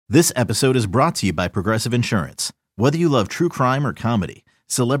This episode is brought to you by Progressive Insurance. Whether you love true crime or comedy,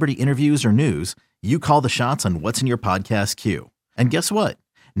 celebrity interviews or news, you call the shots on what's in your podcast queue. And guess what?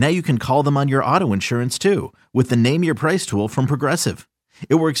 Now you can call them on your auto insurance too with the Name Your Price tool from Progressive.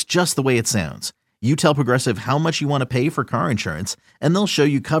 It works just the way it sounds. You tell Progressive how much you want to pay for car insurance, and they'll show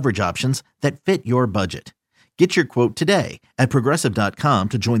you coverage options that fit your budget. Get your quote today at Progressive.com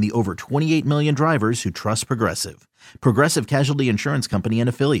to join the over 28 million drivers who trust Progressive. Progressive Casualty Insurance Company and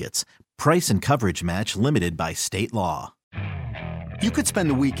Affiliates. Price and coverage match limited by state law. You could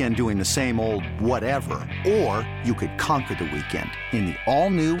spend the weekend doing the same old whatever, or you could conquer the weekend in the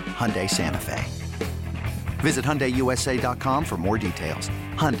all-new Hyundai Santa Fe. Visit HyundaiUSA.com for more details.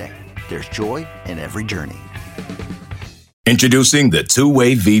 Hyundai, there's joy in every journey. Introducing the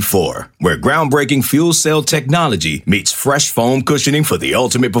two-way V4, where groundbreaking fuel cell technology meets fresh foam cushioning for the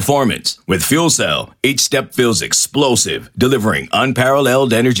ultimate performance. With fuel cell, each step feels explosive, delivering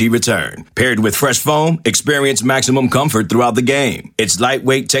unparalleled energy return. Paired with fresh foam, experience maximum comfort throughout the game. Its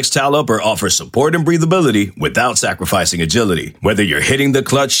lightweight textile upper offers support and breathability without sacrificing agility. Whether you're hitting the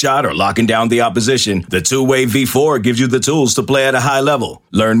clutch shot or locking down the opposition, the two-way V4 gives you the tools to play at a high level.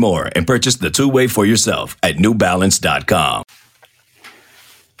 Learn more and purchase the two-way for yourself at NewBalance.com.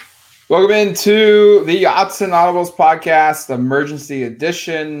 Welcome into the Odds and Audibles podcast, emergency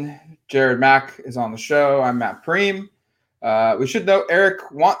edition. Jared Mack is on the show. I'm Matt Preem. We should note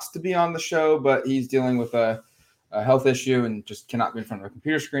Eric wants to be on the show, but he's dealing with a health issue and just cannot be in front of a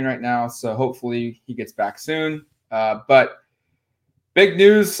computer screen right now. So hopefully he gets back soon. But big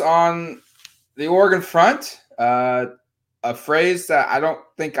news on the Oregon front. A phrase that I don't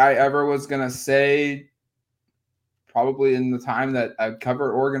think I ever was going to say probably in the time that I've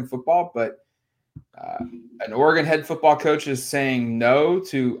covered Oregon football, but an Oregon head football coach is saying no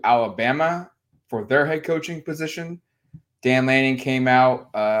to Alabama for their head coaching position. Dan Lanning came out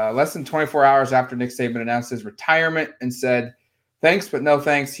less than 24 hours after Nick Saban announced his retirement and said, thanks, but no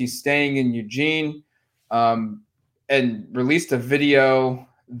thanks. He's staying in Eugene, and released a video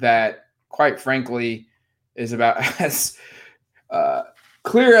that, quite frankly, is about as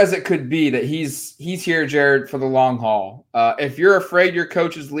clear as it could be that he's here, Jared, for the long haul. If you're afraid your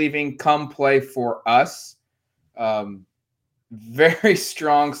coach is leaving, come play for us. Very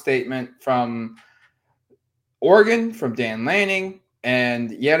strong statement from Oregon, from Dan Lanning.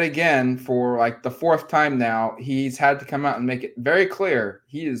 And yet again, for like the fourth time now, he's had to come out and make it very clear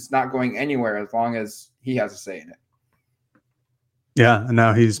he is not going anywhere as long as he has a say in it. Yeah, and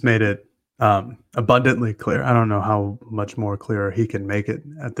now he's made it abundantly clear. I don't know how much more clear he can make it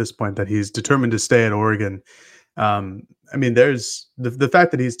at this point that he's determined to stay at Oregon. I mean, there's the fact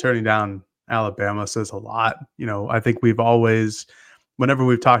that he's turning down Alabama says a lot. You know, I think we've always, whenever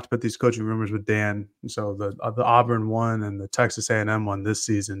we've talked about these coaching rumors with Dan, so the Auburn one and the Texas A&M one this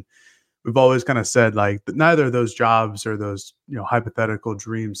season, we've always kind of said like neither of those jobs or those, you know, hypothetical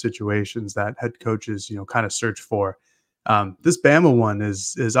dream situations that head coaches, you know, kind of search for. This Bama one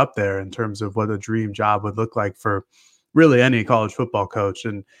is up there in terms of what a dream job would look like for really any college football coach.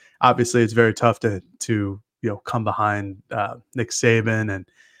 And obviously it's very tough to you know, come behind Nick Saban and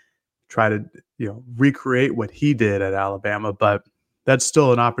try to, you know, recreate what he did at Alabama, but that's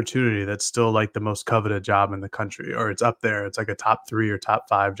still an opportunity. That's still like the most coveted job in the country, or it's up there. It's like a top 3 or top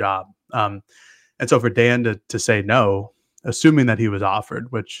 5 job. And so for Dan to say no, assuming that he was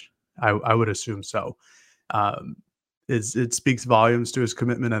offered, which I would assume so, it speaks volumes to his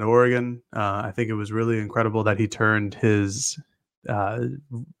commitment at Oregon. I think it was really incredible that he turned his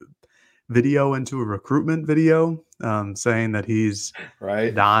video into a recruitment video, saying that he's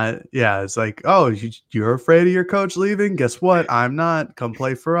right. Not. Yeah, it's like, oh, you're afraid of your coach leaving? Guess what? I'm not. Come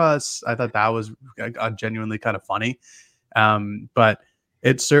play for us. I thought that was genuinely kind of funny, but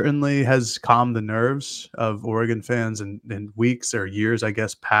it certainly has calmed the nerves of Oregon fans in weeks or years, I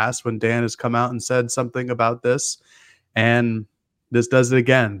guess, past when Dan has come out and said something about this. And this does it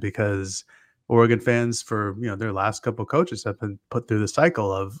again because Oregon fans for, you know, their last couple of coaches have been put through the cycle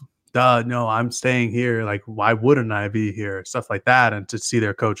of, no, I'm staying here. Like, why wouldn't I be here? Stuff like that. And to see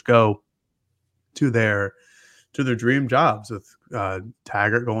their coach go to their dream jobs with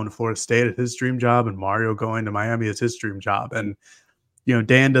Taggart going to Florida State at his dream job and Mario going to Miami as his dream job. And, you know,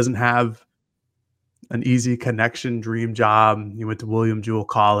 Dan doesn't have an easy connection dream job. He went to William Jewell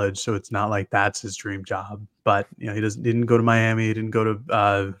College, so it's not like that's his dream job. But, you know, he didn't go to Miami. He didn't go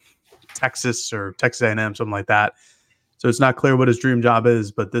to Texas or Texas A&M, something like that. So it's not clear what his dream job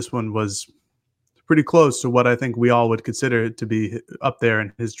is, but this one was pretty close to what I think we all would consider it to be up there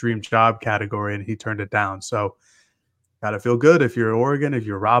in his dream job category, and he turned it down. So got to feel good if you're Oregon, if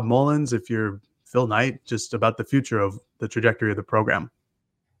you're Rob Mullins, if you're Phil Knight, just about the future of the trajectory of the program.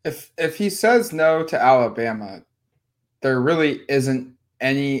 If he says no to Alabama, there really isn't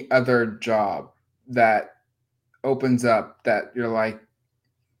any other job that opens up that you're like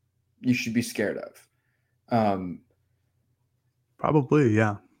you should be scared of. Probably,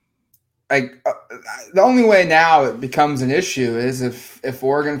 yeah. Like the only way now it becomes an issue is if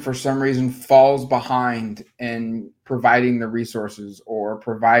Oregon for some reason falls behind in providing the resources or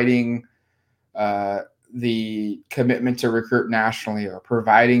providing the commitment to recruit nationally or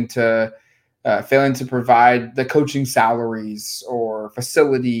providing to failing to provide the coaching salaries or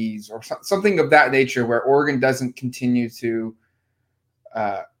facilities or something of that nature, where Oregon doesn't continue to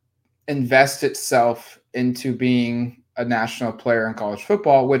invest itself into being a national player in college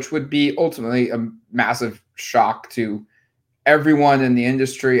football, which would be ultimately a massive shock to everyone in the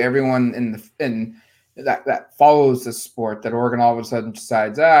industry, everyone in that follows the sport, that Oregon all of a sudden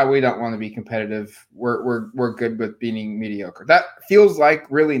decides, we don't want to be competitive. We're good with being mediocre. That feels like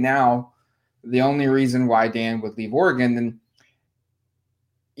really now the only reason why Dan would leave Oregon. And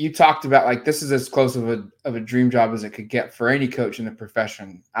you talked about like this is as close of a dream job as it could get for any coach in the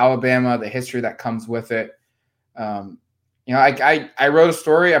profession. Alabama, the history that comes with it. I wrote a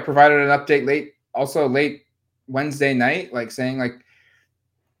story. I provided an update late Wednesday night, like saying like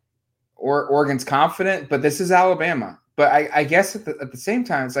Oregon's confident, but this is Alabama. But I guess at the same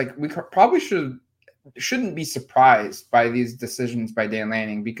time, it's like we probably shouldn't be surprised by these decisions by Dan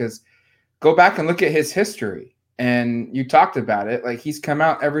Lanning, because go back and look at his history. And you talked about it. Like he's come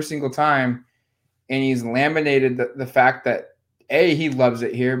out every single time and he's laminated the fact that A, he loves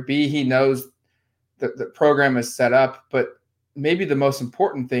it here. B, he knows that the program is set up. But maybe the most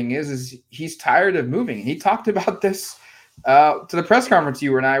important thing is he's tired of moving. He talked about this to the press conference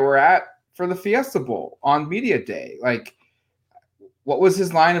you and I were at for the Fiesta Bowl on Media Day. Like, what was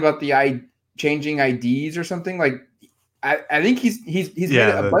his line about the changing IDs or something? Like, I think he's made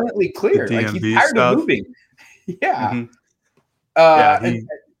it abundantly clear. Like he's tired of moving. Yeah. Mm-hmm.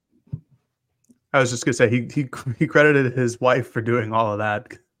 I was just gonna say he credited his wife for doing all of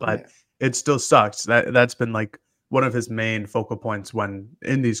that, but it still sucks. That's been like one of his main focal points when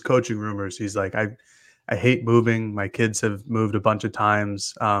in these coaching rumors. He's like, I hate moving. My kids have moved a bunch of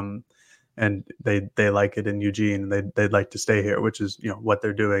times, and they like it in Eugene. They'd like to stay here, which is what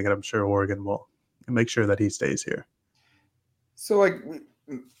they're doing, and I'm sure Oregon will make sure that he stays here. So like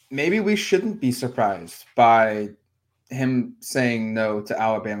maybe we shouldn't be surprised by him saying no to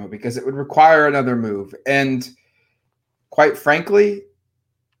Alabama, because it would require another move. And quite frankly,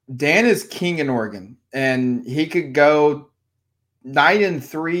 Dan is king in Oregon, and he could go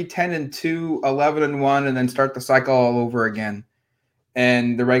 9-3, 10-2, 11-1, and then start the cycle all over again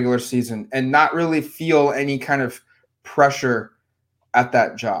in the regular season and not really feel any kind of pressure at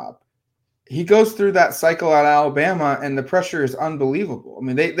that job. He goes through that cycle at Alabama, and the pressure is unbelievable. I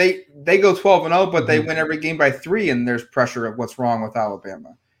mean, they go 12-0, but they win every game by 3, and there's pressure of what's wrong with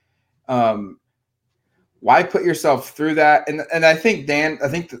Alabama. Why put yourself through that? And I think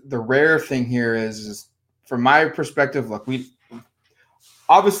the rare thing here is from my perspective, look, we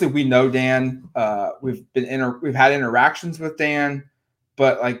know Dan. We've had interactions with Dan,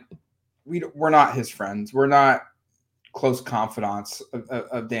 but like we're not his friends. We're not close confidants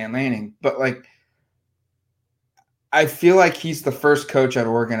of Dan Lanning, but like I feel like he's the first coach at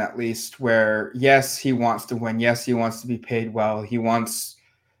Oregon, at least, where yes, he wants to win. Yes, he wants to be paid well. He wants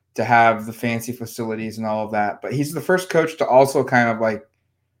to have the fancy facilities and all of that. But he's the first coach to also kind of like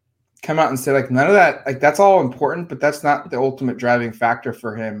come out and say like none of that, like that's all important, but that's not the ultimate driving factor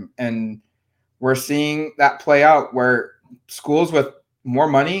for him. And we're seeing that play out where schools with more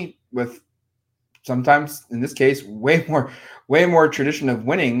money, with sometimes in this case way more tradition of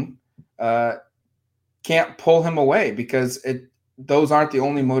winning, can't pull him away because those aren't the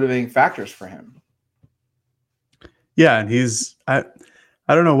only motivating factors for him. Yeah, and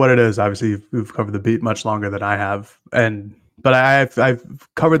I don't know what it is. Obviously, you've covered the beat much longer than I have, but I've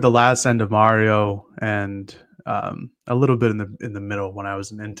covered the last end of Mario and a little bit in the middle when I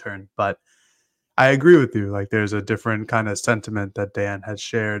was an intern. But I agree with you. Like, there's a different kind of sentiment that Dan has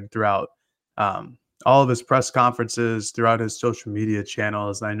shared throughout all of his press conferences, throughout his social media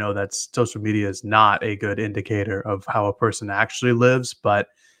channels. And I know that social media is not a good indicator of how a person actually lives, but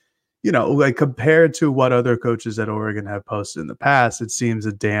like compared to what other coaches at Oregon have posted in the past, it seems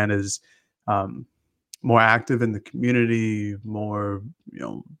that Dan is more active in the community, more,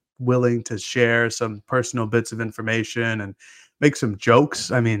 willing to share some personal bits of information and make some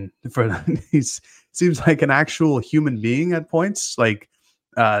jokes. I mean, he seems like an actual human being at points, like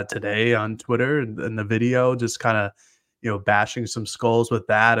today on Twitter and the video, just kind of, bashing some skulls with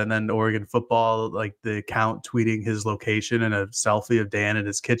that. And then Oregon football, like the account tweeting his location and a selfie of Dan in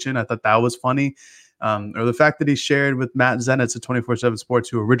his kitchen. I thought that was funny. Or the fact that he shared with Matt Zenitz at 24/7 Sports,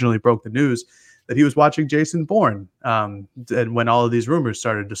 who originally broke the news, that he was watching Jason Bourne. And when all of these rumors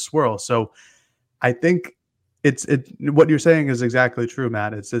started to swirl. So I think what you're saying is exactly true,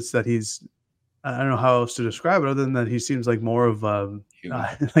 Matt. It's that he's, I don't know how else to describe it other than that he seems like more of a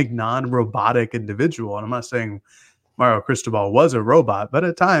like non-robotic individual. And I'm not saying Mario Cristobal was a robot, but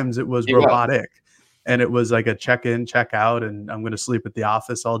at times it was robotic. And it was like a check-in, check-out, and I'm going to sleep at the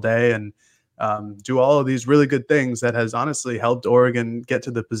office all day and do all of these really good things that has honestly helped Oregon get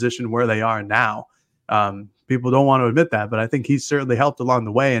to the position where they are now. People don't want to admit that, but I think he's certainly helped along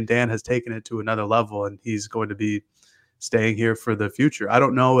the way, and Dan has taken it to another level, and he's going to be staying here for the future. I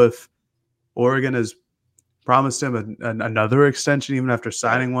don't know if Oregon has promised him another extension even after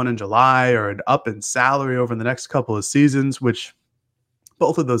signing one in July, or an up in salary over the next couple of seasons, which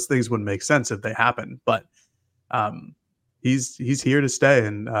both of those things would make sense if they happen. But he's here to stay,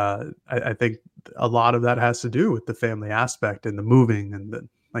 and I think a lot of that has to do with the family aspect and the moving, and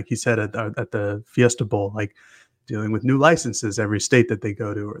like he said at the Fiesta Bowl, like dealing with new licenses every state that they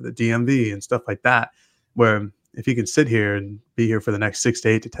go to, or the DMV and stuff like that, where if you can sit here and be here for the next 6 to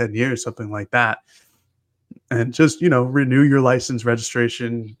 8 to 10 years, something like that, and just, renew your license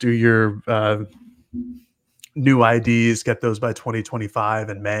registration, do your new IDs, get those by 2025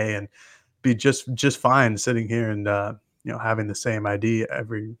 in May, and be just fine sitting here and, having the same ID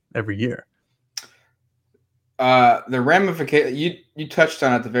every year. The ramification you touched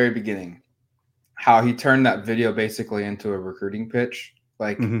on at the very beginning, how he turned that video basically into a recruiting pitch.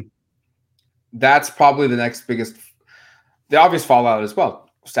 Like that's probably the next biggest, the obvious fallout as well.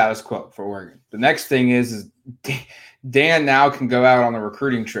 Status quo for Oregon. The next thing is Dan now can go out on the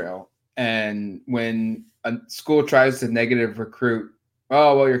recruiting trail, and when a school tries to negative recruit,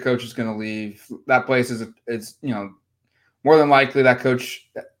 oh well, your coach is going to leave. That place is more than likely that coach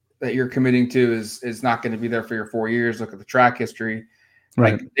that you're committing to is not going to be there for your 4 years. Look at the track history.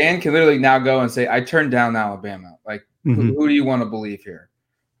 Right. Like Dan can literally now go and say, I turned down Alabama. Like who do you want to believe here?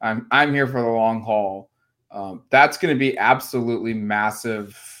 I'm here for the long haul. That's going to be absolutely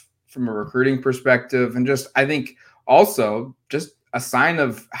massive from a recruiting perspective. And just, I think also just a sign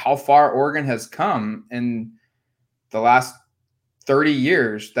of how far Oregon has come in the last 30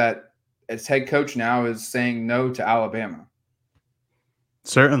 years that its head coach now is saying no to Alabama.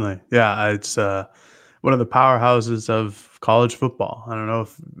 Certainly. Yeah. It's one of the powerhouses of college football. I don't know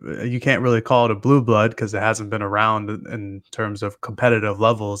if you can't really call it a blue blood because it hasn't been around in terms of competitive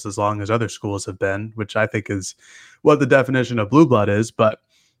levels as long as other schools have been, which I think is what the definition of blue blood is. But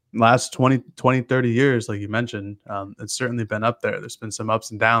last 20, 30 years, like you mentioned, it's certainly been up there. There's been some ups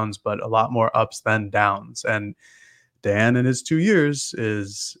and downs, but a lot more ups than downs. And Dan in his 2 years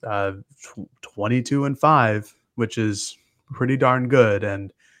is 22-5, which is pretty darn good.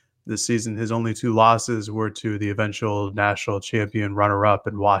 And this season, his only 2 losses were to the eventual national champion runner-up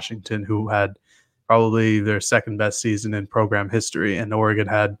in Washington, who had probably their second best season in program history. And Oregon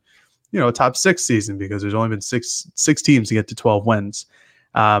had, a top 6 season because there's only been six teams to get to 12 wins.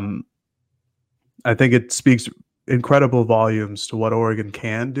 I think it speaks incredible volumes to what Oregon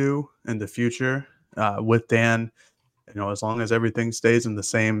can do in the future with Dan. As long as everything stays in the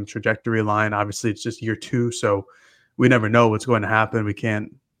same trajectory line. Obviously, it's just year 2, so we never know what's going to happen. We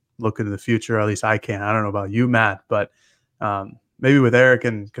can't look into the future. At least I can't. I don't know about you, Matt, but maybe with Eric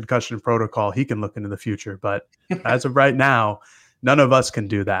and concussion protocol, he can look into the future. But as of right now, none of us can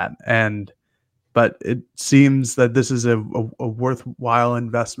do that. But it seems that this is a worthwhile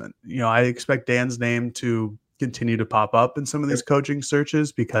investment. I expect Dan's name to continue to pop up in some of these coaching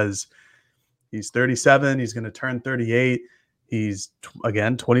searches because he's 37. He's going to turn 38. He's,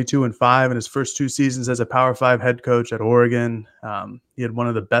 again, 22-5 in his first 2 seasons as a Power 5 head coach at Oregon. He had one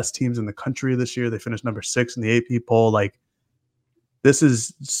of the best teams in the country this year. They finished number 6 in the AP poll. Like, this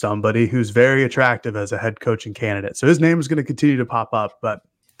is somebody who's very attractive as a head coaching candidate. So his name is going to continue to pop up, but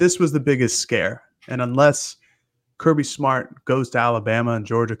this was the biggest scare. And unless Kirby Smart goes to Alabama and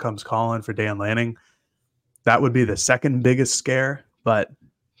Georgia comes calling for Dan Lanning, that would be the second biggest scare. But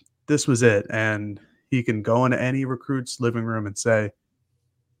this was it. And he can go into any recruit's living room and say,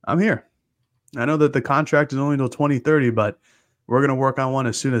 I'm here. I know that the contract is only until 2030, but we're going to work on one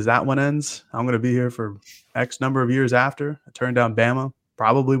as soon as that one ends. I'm going to be here for X number of years after. I turned down Bama,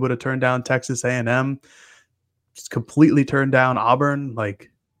 probably would have turned down Texas A&M, just completely turned down Auburn.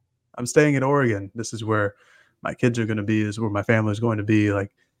 Like, I'm staying at Oregon. This is where my kids are going to be. This is where my family is going to be.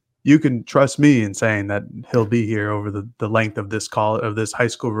 Like, you can trust me in saying that he'll be here over the length of this high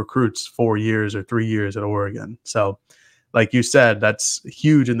school recruit's 4 years or 3 years at Oregon. So like you said, that's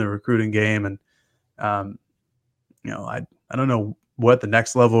huge in the recruiting game. And, I don't know what the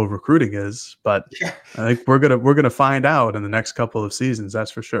next level of recruiting is, but I think we're going to find out in the next couple of seasons.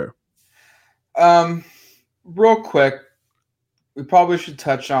 That's for sure. Real quick, we probably should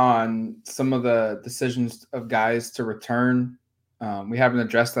touch on some of the decisions of guys to return. We haven't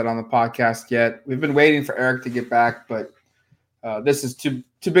addressed that on the podcast yet. We've been waiting for Eric to get back, but this is too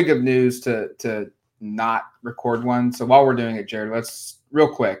big of news to not record one. So while we're doing it, Jared, let's real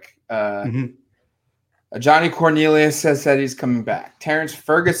quick. Johnny Cornelius has said he's coming back. Terrence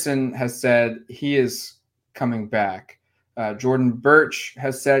Ferguson has said he is coming back. Jordan Birch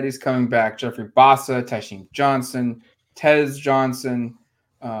has said he's coming back. Jeffrey Bassa, Tysheem Johnson, Tez Johnson,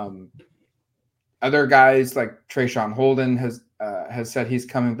 other guys like Trayshawn Holden has said he's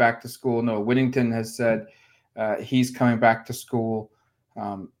coming back to school. Noah Whittington has said he's coming back to school.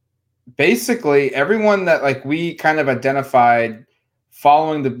 Basically, everyone that like we kind of identified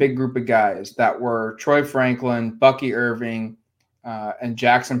following the big group of guys that were Troy Franklin, Bucky Irving, and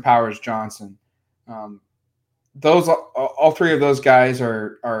Jackson Powers Johnson. Those all three of those guys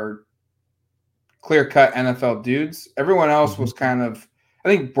are clear-cut NFL dudes. Everyone else was kind of, I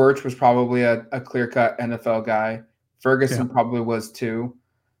think Birch was probably a clear-cut NFL guy. Ferguson probably was too.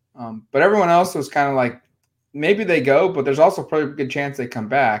 But everyone else was kind of like, maybe they go, but there's also probably a good chance they come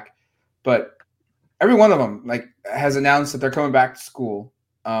back. But every one of them like has announced that they're coming back to school.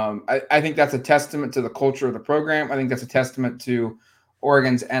 I think that's a testament to the culture of the program. I think that's a testament to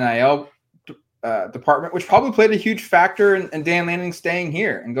Oregon's NIL department, which probably played a huge factor in Dan Lanning staying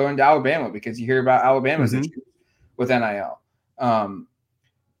here and going to Alabama, because you hear about Alabama's issues with NIL.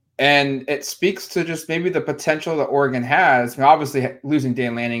 And it speaks to just maybe the potential that Oregon has. I mean, obviously, losing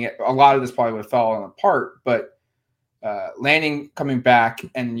Dan Lanning, a lot of this probably would have fallen apart. But Lanning coming back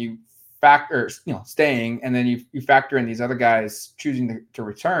and you factor, staying, and then you factor in these other guys choosing to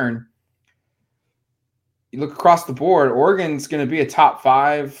return. You look across the board, Oregon's going to be a top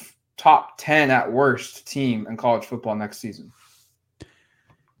 5, top 10 at worst team in college football next season.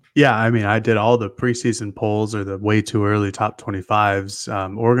 Yeah, I mean, I did all the preseason polls or the way too early top 25s.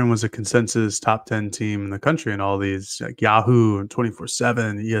 Oregon was a consensus top 10 team in the country in all these, like Yahoo and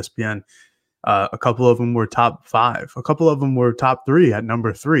 24/7, ESPN. A couple of them were top 5. A couple of them were top 3 at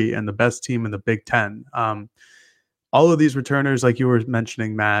number 3 and the best team in the Big Ten. All of these returners, like you were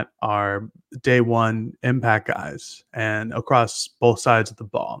mentioning, Matt, are day one impact guys and across both sides of the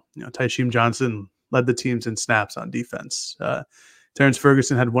ball. Tysheem Johnson led the teams in snaps on defense. Terrence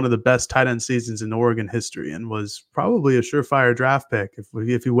Ferguson had one of the best tight end seasons in Oregon history and was probably a surefire draft pick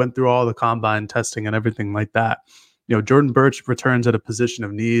if he went through all the combine testing and everything like that. Jordan Birch returns at a position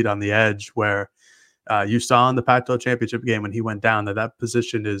of need on the edge where you saw in the Pac-12 championship game when he went down that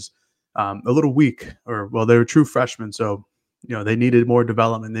position is a little weak, they were true freshmen. So, they needed more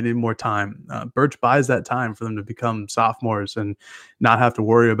development. They needed more time. Birch buys that time for them to become sophomores and not have to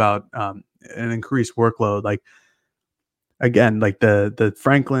worry about an increased workload. Like, again, like the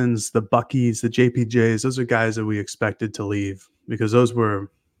Franklins, the Buckies, the JPJs, those are guys that we expected to leave because those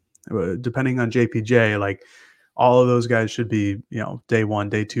were, depending on JPJ, like all of those guys should be, day 1,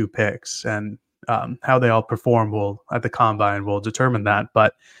 day 2 picks, and how they all perform at the combine will determine that.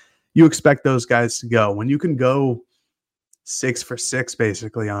 But you expect those guys to go. When you can go 6 for 6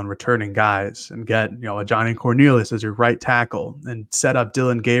 basically on returning guys and get, a Johnny Cornelius as your right tackle and set up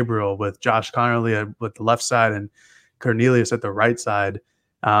Dylan Gabriel with Josh Connerly with the left side and Cornelius at the right side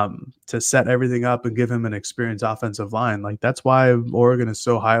to set everything up and give him an experienced offensive line. Like, that's why Oregon is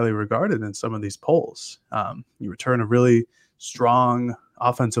so highly regarded in some of these polls. You return a really strong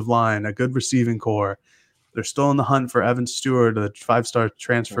offensive line, a good receiving core. They're still in the hunt for Evan Stewart, a 5-star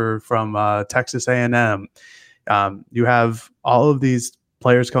transfer from Texas A&M. You have all of these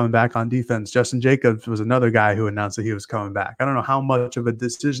players coming back on defense. Justin Jacobs was another guy who announced that he was coming back. I don't know how much of a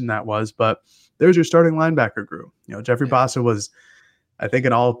decision that was, but there's your starting linebacker group. Jeffrey Bassa was, I think,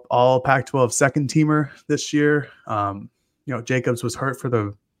 an all Pac-12 second teamer this year. Jacobs was hurt for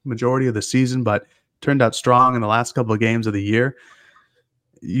the majority of the season, but turned out strong in the last couple of games of the year.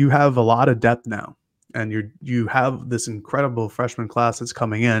 You have a lot of depth now, and you have this incredible freshman class that's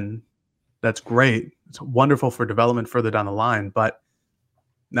coming in. That's great. It's wonderful for development further down the line, but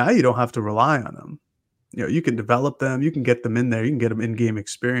now you don't have to rely on them. You can develop them, you can get them in there, you can get them in-game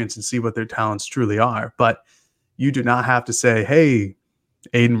experience and see what their talents truly are. But you do not have to say, hey,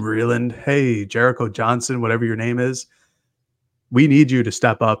 Aiden Breland, hey, Jericho Johnson, whatever your name is, we need you to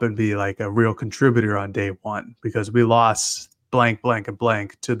step up and be like a real contributor on day 1 because we lost blank, blank, and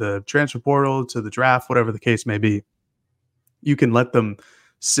blank to the transfer portal, to the draft, whatever the case may be. You can let them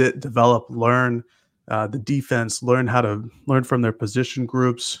sit, develop, learn, the defense, learn from their position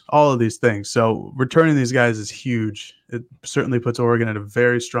groups, all of these things. So returning these guys is huge. It certainly puts Oregon in a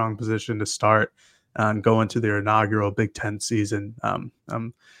very strong position to start and go into their inaugural Big Ten season.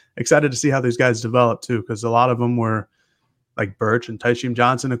 I'm excited to see how these guys develop too, because a lot of them were like Birch and Tysheem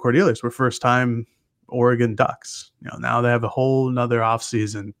Johnson and Cornelius were first-time Oregon Ducks. Now they have a whole nother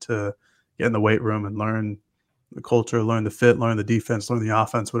offseason to get in the weight room and learn the culture, learn the fit, learn the defense, learn the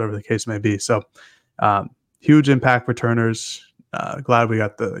offense, whatever the case may be. So huge impact returners. Glad we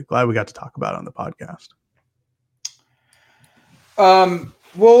got to talk about it on the podcast.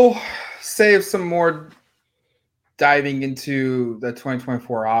 We'll save some more diving into the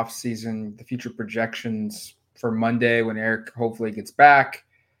 2024 off season, the future projections for Monday when Eric hopefully gets back.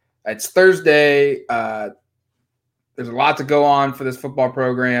 It's Thursday. There's a lot to go on for this football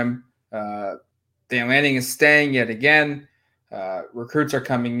program. Dan Lanning is staying yet again. Recruits are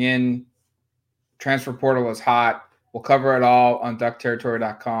coming in. Transfer portal is hot. We'll cover it all on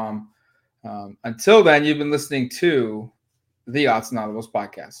duckterritory.com. Until then, you've been listening to the Odds and Audibles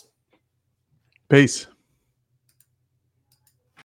podcast. Peace.